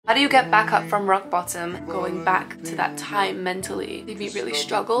How do you get back up from rock bottom? Going back to that time mentally made me really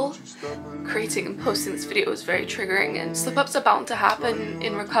struggle. Creating and posting this video is very triggering, and slip-ups are bound to happen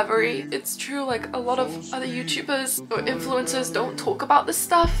in recovery. It's true, like a lot of other YouTubers or influencers don't talk about this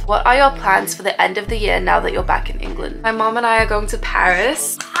stuff. What are your plans for the end of the year now that you're back in England? My mom and I are going to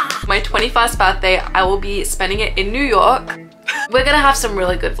Paris. My 21st birthday, I will be spending it in New York. We're gonna have some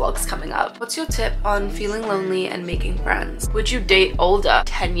really good vlogs coming up. What's your tip on feeling lonely and making friends? Would you date older?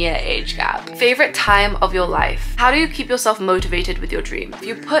 10-year age gap. Favorite time of your life? How do you keep yourself motivated with your dream? If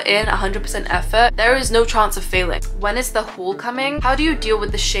you put in 100% effort, there is no chance of failing. When is the haul coming? How do you deal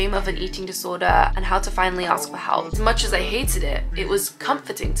with the shame of an eating disorder and how to finally ask for help? As much as I hated it, it was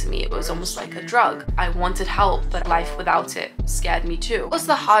comforting to me. It was almost like a drug. I wanted help, but life without it scared me too. What's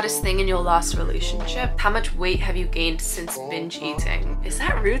the hardest thing in your last relationship? How much weight have you gained since binge eating? Is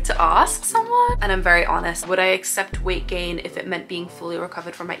that rude to ask someone? And I'm very honest. Would I accept weight gain if it meant being fully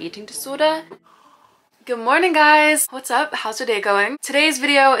recovered from my eating disorder? Good morning, guys. What's up? How's your day going? Today's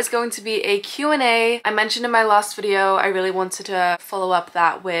video is going to be a Q&A. I mentioned in my last video I really wanted to follow up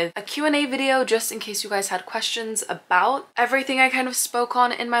that with a Q&A video just in case you guys had questions about everything I kind of spoke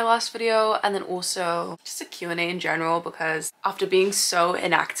on in my last video, and then also just a Q&A in general, because after being so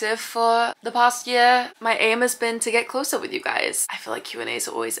inactive for the past year, my aim has been to get closer with you guys. I feel like Q&As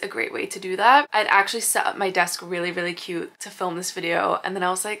are always a great way to do that. I'd actually set up my desk really cute to film this video, and then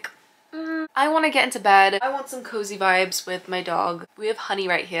I was like, I want to get into bed. I want some cozy vibes with my dog. We have Honey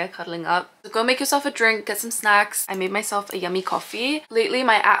right here cuddling up. So go make yourself a drink, get some snacks. I made myself a yummy coffee. Lately,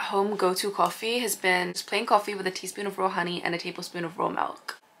 my at-home go-to coffee has been just plain coffee with a teaspoon of raw honey and a tablespoon of raw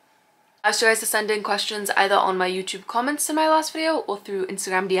milk. I asked you guys to send in questions either on my YouTube comments in my last video or through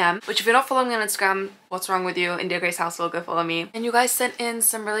Instagram DM, which if you're not following me on Instagram, what's wrong with you? India Grace Household, go follow me. And you guys sent in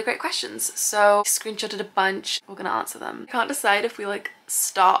some really great questions, so I screenshotted a bunch. We're gonna answer them. I can't decide if we like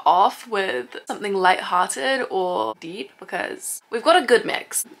start off with something light-hearted or deep because we've got a good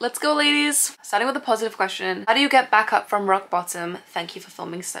mix. Let's go, ladies. Starting with a positive question. How do you get back up from rock bottom? Thank you for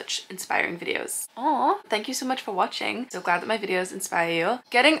filming such inspiring videos. Aw, thank you so much for watching. So glad that my videos inspire you.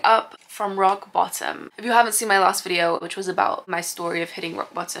 Getting up from rock bottom. If you haven't seen my last video, which was about my story of hitting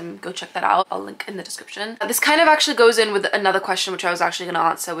rock bottom, go check that out. I'll link in the description. This kind of actually goes in with another question which I was actually going to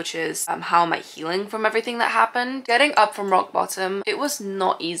answer, which is how am I healing from everything that happened? Getting up from rock bottom, it was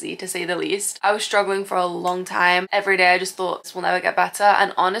not easy to say the least. I was struggling for a long time. Every day I just thought this will never get better,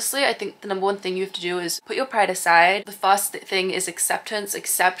 and honestly I think the number one thing you have to do is put your pride aside. The first thing is acceptance.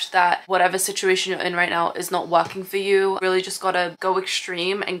 Accept that whatever situation you're in right now is not working for you. Really just gotta go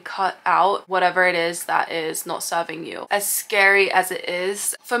extreme and cut out whatever it is that is not serving you. As scary as it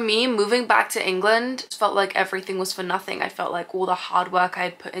is, for me, moving back to England felt like everything was for nothing. I felt like all the hard work I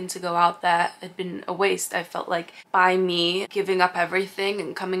had put in to go out there had been a waste. I felt like by me giving up everything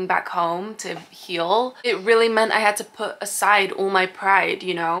and coming back home to heal, it really meant I had to put aside all my pride,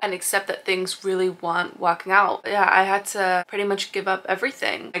 you know, and accept that things really weren't working out. Yeah, I had to pretty much give up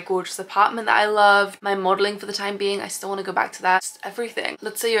everything. My gorgeous apartment that I loved, my modeling for the time being, I still want to go back to that. Just everything.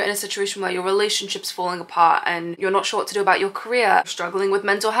 Let's say you're in a situation where your relationship's falling apart and you're not sure what to do about your career, struggling with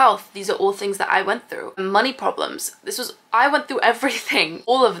mental health. These are all things that I went through. Money problems. I went through everything,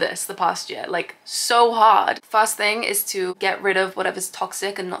 all of this the past year, like so hard. First thing is to get rid of whatever's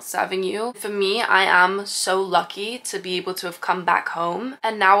toxic and not serving you. For me, I am so lucky to be able to have come back home.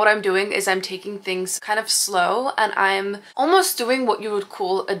 And now what I'm doing is I'm taking things kind of slow and I'm almost doing what you would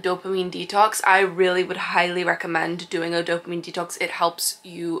call a dopamine detox. I really would highly recommend doing a dopamine detox. It helps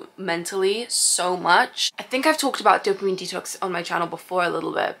you mentally so much. I think I've talked about dopamine detox on my channel before a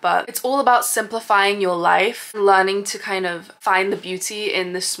little bit, but it's all about simplifying your life, learning to kind of find the beauty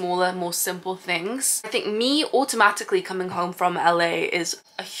in the smaller, more simple things. I think me automatically coming home from LA is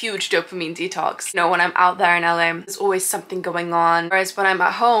a huge dopamine detox. You know, when I'm out there in LA, there's always something going on. Whereas when I'm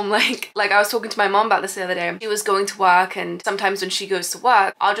at home, like I was talking to my mom about this the other day. She was going to work, and sometimes when she goes to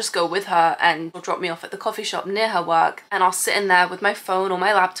work, I'll just go with her and she'll drop me off at the coffee shop near her work, and I'll sit in there with my phone or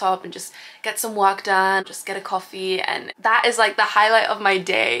my laptop and just get some work done, just get a coffee, and that is like the highlight of my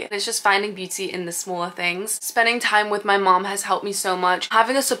day. It's just finding beauty in the smaller things. Spending time with my mom has helped me so much.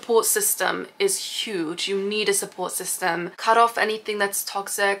 Having a support system is huge. You need a support system. Cut off anything that's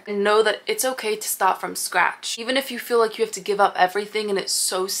toxic and know that it's okay to start from scratch. Even if you feel like you have to give up everything and it's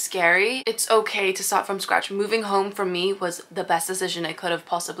so scary, it's okay to start from scratch. Moving home for me was the best decision I could have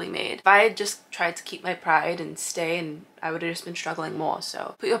possibly made. If I had just tried to keep my pride and stay, and I would have just been struggling more.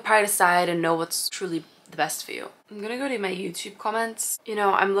 So put your pride aside and know what's truly the best for you. I'm gonna go to my YouTube comments. You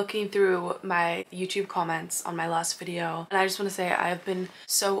know, I'm looking through my YouTube comments on my last video, and I just want to say I've been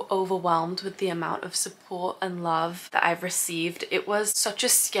so overwhelmed with the amount of support and love that I've received. It was such a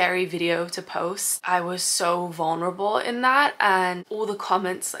scary video to post. I was so vulnerable in that, and all the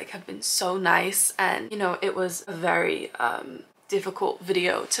comments like have been so nice, and you know, it was a very difficult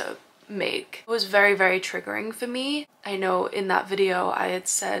video to make. It was very, very triggering for me. I know in that video I had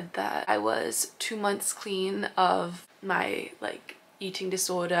said that I was 2 months clean of my like eating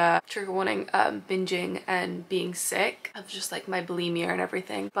disorder, trigger warning, binging and being sick, of just like my bulimia and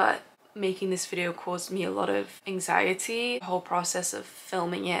everything, but making this video caused me a lot of anxiety. The whole process of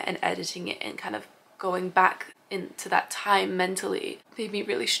filming it and editing it and kind of going back into that time mentally made me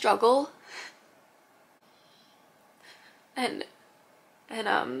really struggle. And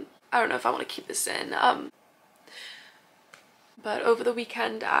I don't know if I want to keep this in, but over the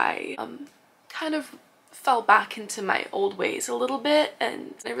weekend I kind of fell back into my old ways a little bit,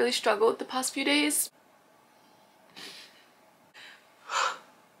 and I really struggled the past few days.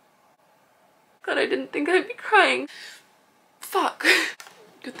 God, I didn't think I'd be crying. Fuck.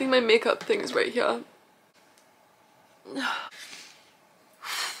 Good thing my makeup thing is right here.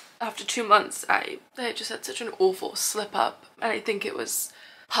 After 2 months, I just had such an awful slip up, and I think it was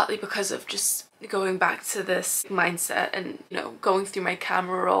partly because of just going back to this mindset and, you know, going through my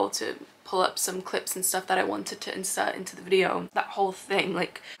camera roll to pull up some clips and stuff that I wanted to insert into the video. That whole thing,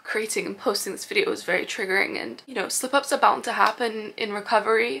 like creating and posting this video, was very triggering, and you know, slip-ups are bound to happen in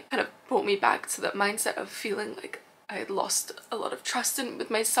recovery. Kind of brought me back to that mindset of feeling like I had lost a lot of trust with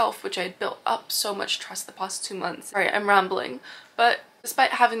myself, which I had built up so much trust the past 2 months. Sorry, I'm rambling, but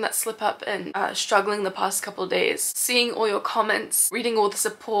despite having that slip up and struggling the past couple days, seeing all your comments, reading all the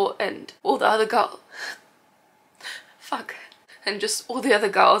support and all the other and just all the other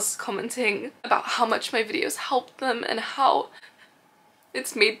girls commenting about how much my videos helped them and how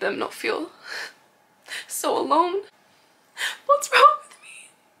it's made them not feel so alone. What's wrong with me?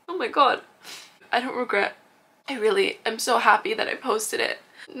 Oh my god. I don't regret. I really am so happy that I posted it,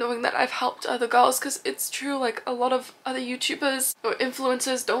 knowing that I've helped other girls, because it's true, like a lot of other YouTubers or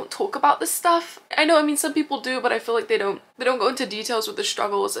influencers don't talk about this stuff. I know, I mean, some people do, but I feel like they don't go into details with the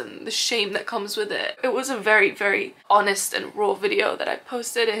struggles and the shame that comes with it. It was a very, very honest and raw video that I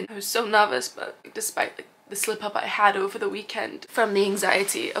posted, and I was so nervous, but despite like the slip up I had over the weekend from the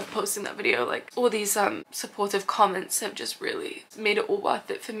anxiety of posting that video, like all these supportive comments have just really made it all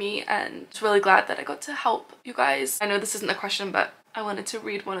worth it for me, and just really glad that I got to help you guys. I know this isn't a question, but I wanted to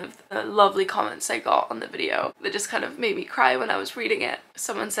read one of the lovely comments I got on the video that just kind of made me cry when I was reading it.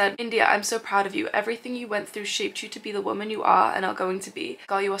 Someone said, "India, I'm so proud of you. Everything you went through shaped you to be the woman you are and are going to be.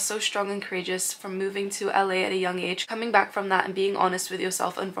 Girl, you are so strong and courageous, from moving to LA at a young age, coming back from that and being honest with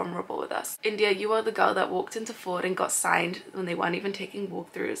yourself and vulnerable with us. India, you are the girl that walked into Ford and got signed when they weren't even taking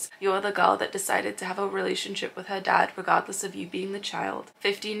walkthroughs. You are the girl that decided to have a relationship with her dad regardless of you being the child.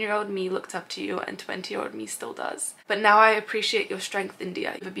 15-year-old me looked up to you, and 20-year-old me still does. But now I appreciate your strength,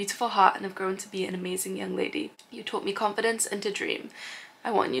 India. You have a beautiful heart and have grown to be an amazing young lady. You taught me confidence and to dream. I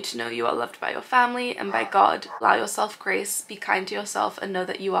want you to know you are loved by your family and by God. Allow yourself grace, be kind to yourself, and know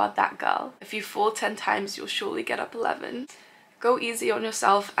that you are that girl. If you fall 10 times, you'll surely get up 11. Go easy on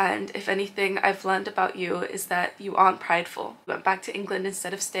yourself, and if anything I've learned about you is that you aren't prideful. You went back to England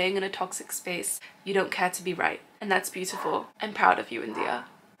instead of staying in a toxic space. You don't care to be right, and that's beautiful. I'm proud of you, India."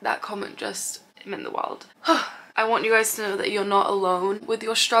 That comment just meant the world. I want you guys to know that you're not alone with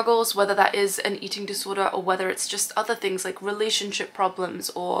your struggles, whether that is an eating disorder or whether it's just other things like relationship problems,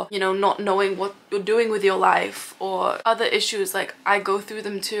 or, you know, not knowing what you're doing with your life, or other issues. Like, I go through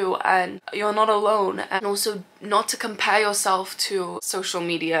them too, and you're not alone. And also not to compare yourself to social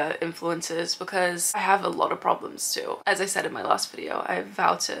media influencers, because I have a lot of problems too. As I said in my last video, I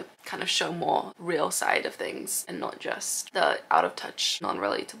vow to kind of show more real side of things and not just the out of touch,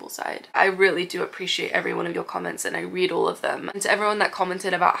 non-relatable side. I really do appreciate every one of your comments, and I read all of them. And to everyone that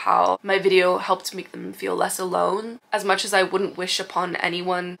commented about how my video helped make them feel less alone, as much as I wouldn't wish upon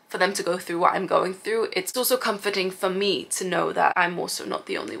anyone for them to go through what I'm going through, it's also comforting for me to know that I'm also not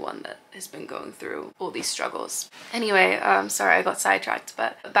the only one that has been going through all these struggles. Anyway, sorry I got sidetracked,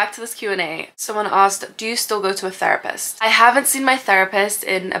 but back to this Q&A. Someone asked, do you still go to a therapist? I haven't seen my therapist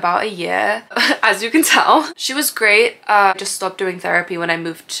in about a year, as you can tell. She was great. I just stopped doing therapy when I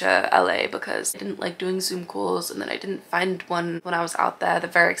moved to LA because I didn't like doing Zoom calls, and then I didn't find one when I was out there. They're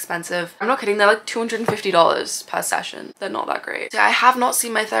very expensive. I'm not kidding, they're like $250 per session. They're not that great. So I have not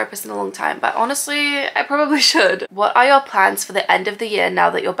seen my therapist in a long time, but honestly, I probably should. What are your plans for the end of the year now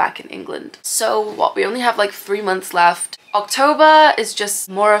that you're back in England? England. So what, we only have like 3 months left. October is just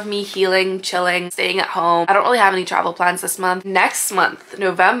more of me healing, chilling, staying at home. I don't really have any travel plans this month. Next month,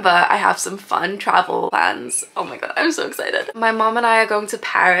 November, I have some fun travel plans. Oh my god, I'm so excited. My mom and I are going to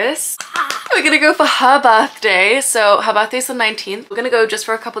Paris. We're gonna go for her birthday. So her birthday's the 19th. We're gonna go just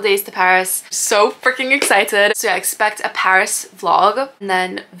for a couple days to Paris. So freaking excited. So yeah, expect a Paris vlog. And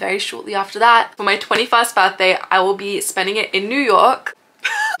then very shortly after that, for my 21st birthday, I will be spending it in New York.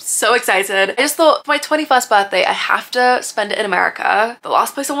 So excited. I just thought for my 21st birthday, I have to spend it in America. The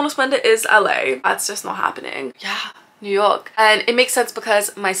last place I want to spend it is LA. That's just not happening. Yeah. New York. And it makes sense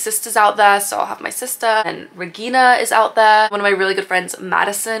because my sister's out there, so I'll have my sister, and Regina is out there. One of my really good friends,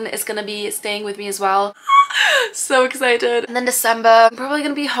 Madison, is gonna be staying with me as well. So excited. And then December, I'm probably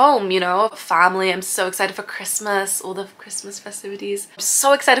gonna be home, you know, family. I'm so excited for Christmas, all the Christmas festivities. I'm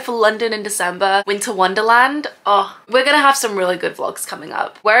so excited for London in December, Winter Wonderland. Oh, we're gonna have some really good vlogs coming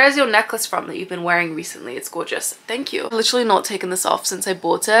up. Where is your necklace from that you've been wearing recently? It's gorgeous. Thank you. I've literally not taken this off since I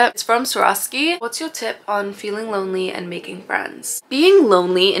bought it. It's from Swarovski. What's your tip on feeling lonely and making friends? Being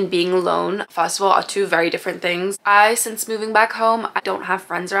lonely and being alone, first of all, are two very different things. Since moving back home, I don't have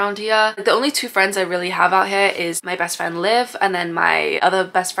friends around here. The only two friends I really have out here is my best friend Liv and then my other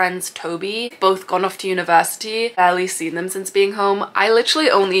best friends Toby. Both gone off to university. Barely seen them since being home. I literally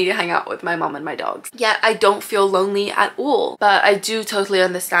only hang out with my mom and my dogs. Yet I don't feel lonely at all. But I do totally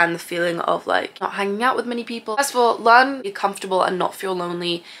understand the feeling of like not hanging out with many people. First of all, learn, be comfortable and not feel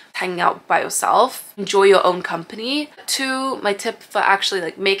lonely hanging out by yourself. Enjoy your own company. 2, my tip for actually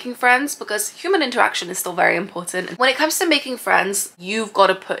like making friends, because human interaction is still very important. When it comes to making friends, you've got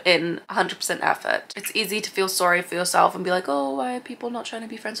to put in 100% effort. It's easy to feel sorry for yourself and be like, oh, why are people not trying to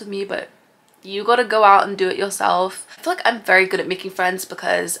be friends with me? But you gotta go out and do it yourself. I feel like I'm very good at making friends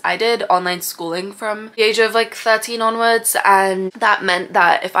because I did online schooling from the age of like 13 onwards, and that meant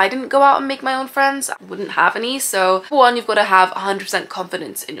that if I didn't go out and make my own friends, I wouldn't have any. So for one, you've got to have 100%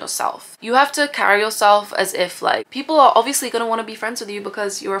 confidence in yourself. You have to carry yourself as if like people are obviously gonna want to be friends with you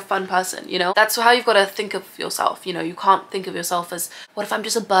because you're a fun person, you know? That's how you've got to think of yourself, you know? You can't think of yourself as, what if I'm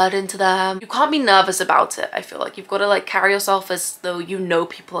just a burden to them? You can't be nervous about it. I feel like you've got to like carry yourself as though you know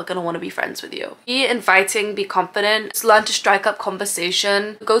people are gonna want to be friends with you. Be inviting, be confident, just learn to strike up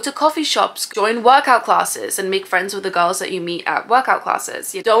conversation, go to coffee shops, join workout classes and make friends with the girls that you meet at workout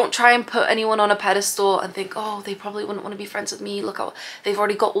classes. You don't try and put anyone on a pedestal and think, oh, they probably wouldn't want to be friends with me. Look how they've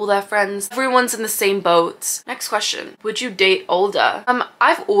already got all their friends. Everyone's in the same boat. Next question. Would you date older?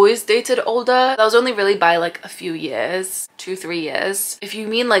 I've always dated older. That was only really by like a few years, 2-3 years. If you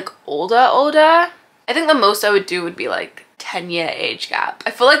mean like older, I think the most I would do would be like 10-year age gap.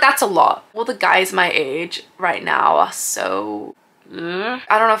 I feel like that's a lot. Well, the guys my age right now are so... I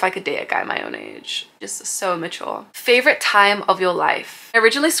don't know if I could date a guy my own age. Just so immature. Favorite time of your life? I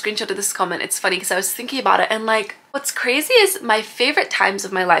originally screenshotted this comment. It's funny because I was thinking about it and like, what's crazy is my favorite times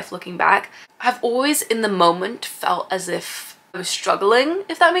of my life looking back have always in the moment felt as if I was struggling,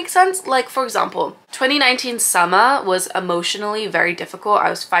 if that makes sense. Like, for example, 2019 summer was emotionally very difficult. I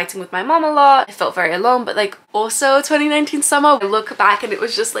was fighting with my mom a lot. I felt very alone, but like also 2019 summer, I look back and it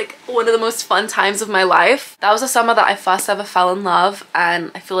was just like one of the most fun times of my life. That was the summer that I first ever fell in love,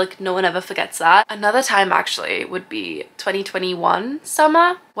 and I feel like no one ever forgets that. Another time actually would be 2021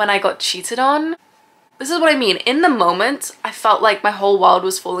 summer when I got cheated on. This is what I mean. In the moment, I felt like my whole world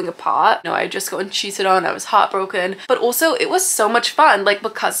was falling apart. You know, I had just gotten cheated on, I was heartbroken, but also it was so much fun. Like,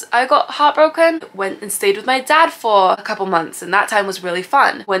 because I got heartbroken, went and stayed with my dad for a couple months, and that time was really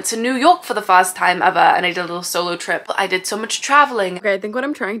fun. Went to New York for the first time ever, and I did a little solo trip. I did so much traveling. Okay, I think what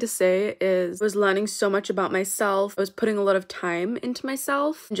I'm trying to say is I was learning so much about myself. I was putting a lot of time into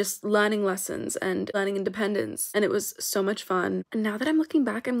myself, and just learning lessons and learning independence, and it was so much fun. And now that I'm looking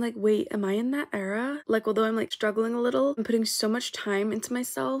back, I'm like, wait, am I in that era? Like, although I'm like struggling a little, I'm putting so much time into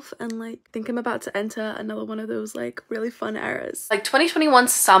myself, and like think I'm about to enter another one of those like really fun eras. Like 2021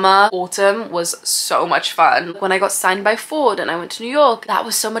 summer, autumn was so much fun. When I got signed by Ford and I went to New York, that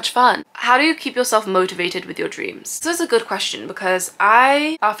was so much fun. How do you keep yourself motivated with your dreams? This is a good question because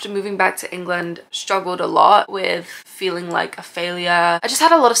I, after moving back to England, struggled a lot with feeling like a failure. I just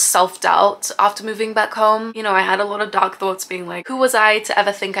had a lot of self-doubt after moving back home. You know, I had a lot of dark thoughts being like, who was I to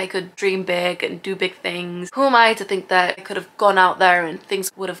ever think I could dream big and do big things. Who am I to think that I could have gone out there and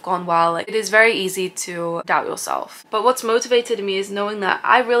things would have gone well? Like, it is very easy to doubt yourself. But what's motivated me is knowing that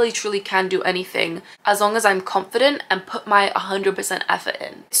I really truly can do anything as long as I'm confident and put my 100% effort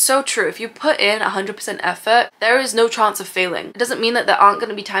in. It's so true. If you put in 100% effort, there is no chance of failing. It doesn't mean that there aren't going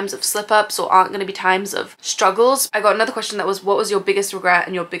to be times of slip-ups or aren't going to be times of struggles. I got another question that was, what was your biggest regret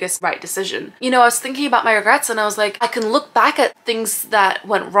and your biggest right decision? You know, I was thinking about my regrets and I was like, I can look back at things that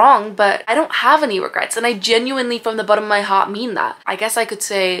went wrong, but I don't have any regrets. And I genuinely, from the bottom of my heart, mean that. I guess I could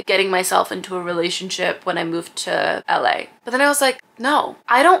say getting myself into a relationship when I moved to LA. But then I was like, no,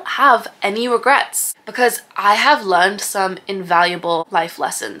 I don't have any regrets because I have learned some invaluable life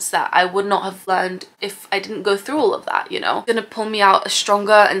lessons that I would not have learned if I didn't go through all of that, you know? It's gonna pull me out a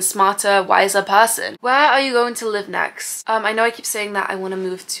stronger and smarter, wiser person. Where are you going to live next? I know I keep saying that I want to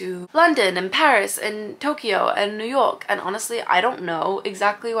move to London and Paris and Tokyo and New York, and honestly, I don't know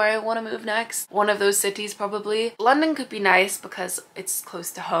exactly where I want to move next. One of those cities probably. London could be nice because it's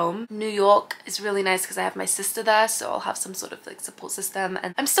close to home. New York is really nice because I have my sister there, so I'll have some sort of like support system,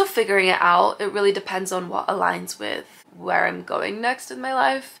 and I'm still figuring it out. It really depends on what aligns with where I'm going next in my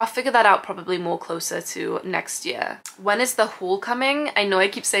life. I'll figure that out probably more closer to next year. When is the haul coming? I know I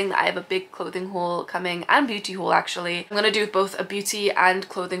keep saying that I have a big clothing haul coming and beauty haul actually. I'm gonna do both a beauty and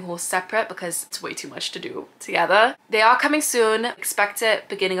clothing haul separate because it's way too much to do together. They are coming soon. Expect it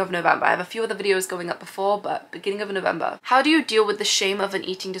beginning of November. I have a few other videos going up before, but beginning of November. How do you deal with the shame of an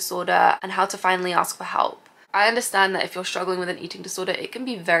eating disorder and how to finally ask for help? I understand that if you're struggling with an eating disorder, it can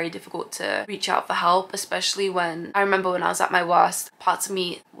be very difficult to reach out for help, especially when I remember when I was at my worst, parts of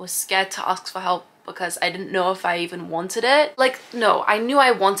me was scared to ask for help because I didn't know if I even wanted it. Like, no, I knew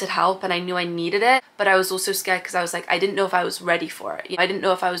I wanted help and I knew I needed it, but I was also scared because I was like, I didn't know if I was ready for it. You know, I didn't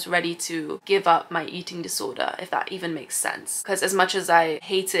know if I was ready to give up my eating disorder, if that even makes sense. Because as much as I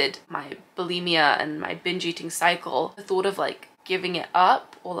hated my bulimia and my binge eating cycle, the thought of like giving it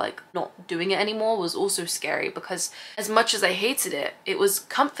up or like not doing it anymore was also scary because as much as I hated it, it was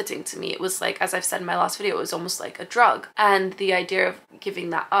comforting to me. It was like, as I've said in my last video, it was almost like a drug. And the idea of giving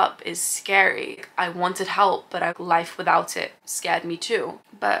that up is scary. I wanted help, but life without it scared me too.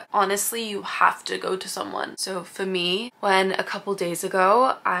 But honestly, you have to go to someone. So for me, when a couple days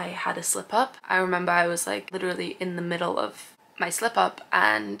ago, I had a slip up, I remember I was like literally in the middle of my slip up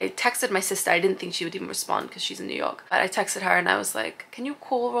and I texted my sister. I didn't think she would even respond because she's in New York, but I texted her and I was like, can you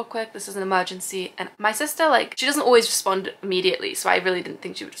call real quick? This is an emergency. And my sister, like, she doesn't always respond immediately, so I really didn't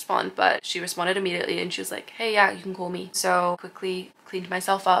think she would respond, but she responded immediately and she was like, hey, yeah, you can call me. So quickly cleaned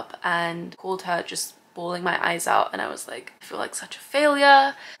myself up and called her, just bawling my eyes out, and I was like, I feel like such a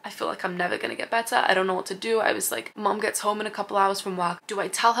failure. I feel like I'm never gonna get better. I don't know what to do. I was like, mom gets home in a couple hours from work. Do I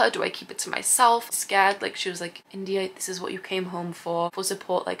tell her? Do I keep it to myself? Scared. Like, she was like, India, this is what you came home for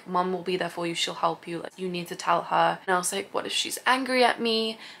support. Like, mom will be there for you. She'll help you. Like, you need to tell her. And I was like, what if she's angry at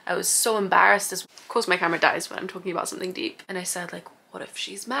me? I was so embarrassed. Of course, my camera dies when I'm talking about something deep. And I said, like, what if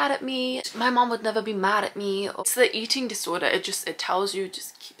she's mad at me? My mom would never be mad at me. It's the eating disorder. It tells you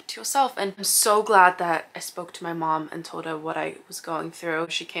just keep it to yourself. And I'm so glad that I spoke to my mom and told her what I was going through.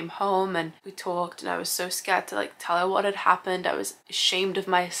 She came home and we talked, and I was so scared to like tell her what had happened. I was ashamed of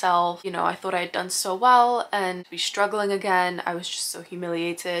myself. You know, I thought I had done so well and to be struggling again, I was just so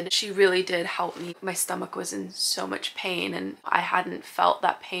humiliated. She really did help me. My stomach was in so much pain and I hadn't felt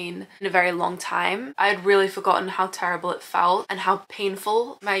that pain in a very long time. I had really forgotten how terrible it felt and how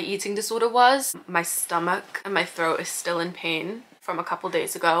painful my eating disorder was. My stomach and my throat is still in pain from a couple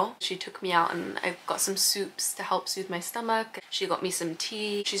days ago. She took me out and I got some soups to help soothe my stomach. She got me some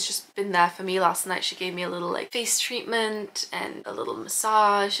tea. She's just been there for me. Last night she gave me a little like face treatment and a little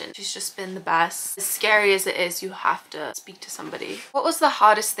massage, and she's just been the best. As scary as it is, you have to speak to somebody. What was the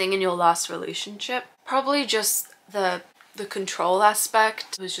hardest thing in your last relationship? Probably just the control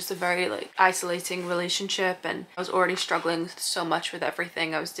aspect. It was just a very like isolating relationship, and I was already struggling so much with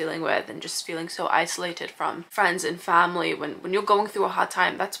everything I was dealing with and just feeling so isolated from friends and family. When you're going through a hard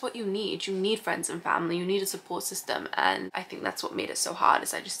time, that's what you need. You need friends and family. You need a support system, and I think that's what made it so hard,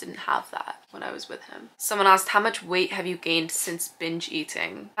 is I just didn't have that when I was with him. Someone asked, how much weight have you gained since binge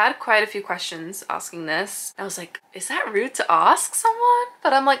eating? I had quite a few questions asking this. I was like, is that rude to ask someone?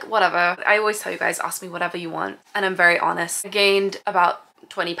 But I'm like, whatever. I always tell you guys, ask me whatever you want, and I'm very honest. I gained about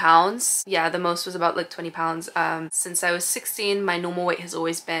 20 pounds. Yeah, the most was about like 20 pounds. Since I was 16, my normal weight has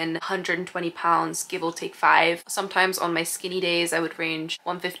always been 120 pounds, give or take 5. Sometimes on my skinny days, I would range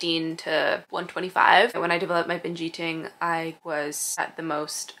 115 to 125. When I developed my binge eating, I was at the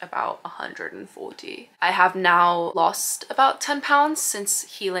most about 140. I have now lost about 10 pounds since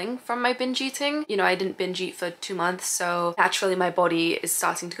healing from my binge eating. You know, I didn't binge eat for 2 months, so naturally my body is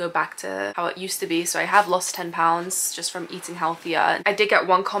starting to go back to how it used to be. So I have lost 10 pounds just from eating healthier. I did get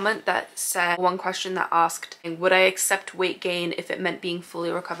one comment that said, one question that asked, would I accept weight gain if it meant being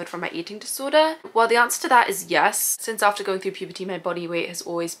fully recovered from my eating disorder? Well, the answer to that is yes. Since after going through puberty, my body weight has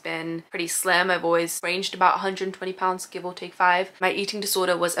always been pretty slim. I've always ranged about 120 pounds, give or take 5. My eating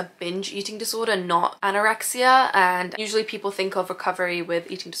disorder was a binge eating disorder, not anorexia. And usually people think of recovery with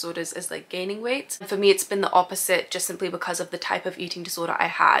eating disorders as like gaining weight. For me, it's been the opposite, just simply because of the type of eating disorder I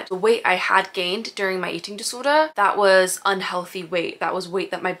had. The weight I had gained during my eating disorder, that was unhealthy weight. That was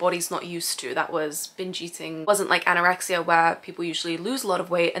weight that my body's not used to. That was binge eating. It wasn't like anorexia where people usually lose a lot of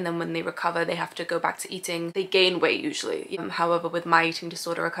weight and then when they recover, they have to go back to eating. They gain weight usually. However, with my eating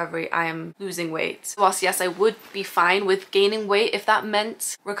disorder recovery, I am losing weight. Whilst yes, I would be fine with gaining weight if that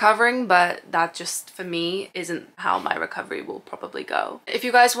meant recovering, but that just for me isn't how my recovery will probably go. If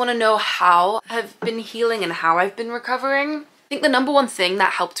you guys want to know how I've been healing and how I've been recovering, I think the number one thing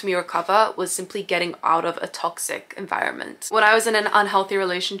that helped me recover was simply getting out of a toxic environment. When I was in an unhealthy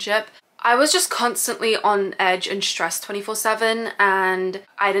relationship, I was just constantly on edge and stressed 24/7, and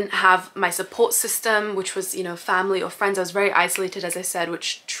I didn't have my support system, which was, you know, family or friends. I was very isolated, as I said,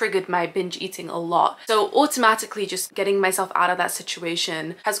 which triggered my binge eating a lot. So automatically just getting myself out of that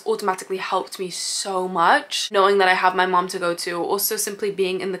situation has automatically helped me so much. Knowing that I have my mom to go to, also simply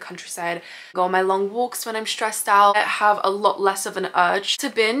being in the countryside, go on my long walks when I'm stressed out. I have a lot less of an urge to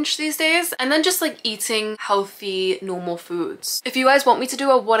binge these days. And then just like eating healthy, normal foods. If you guys want me to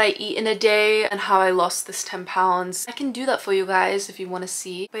do a what I eat in a day and how I lost this 10 pounds, I can do that for you guys if you want to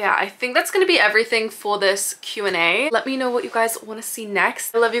see. But yeah, I think that's going to be everything for this Q&A. Let me know what you guys want to see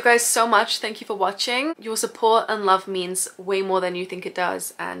next. I love you guys so much. Thank you for watching. Your support and love means way more than you think it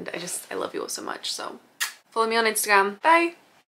does, and I love you all so much. So follow me on Instagram. Bye.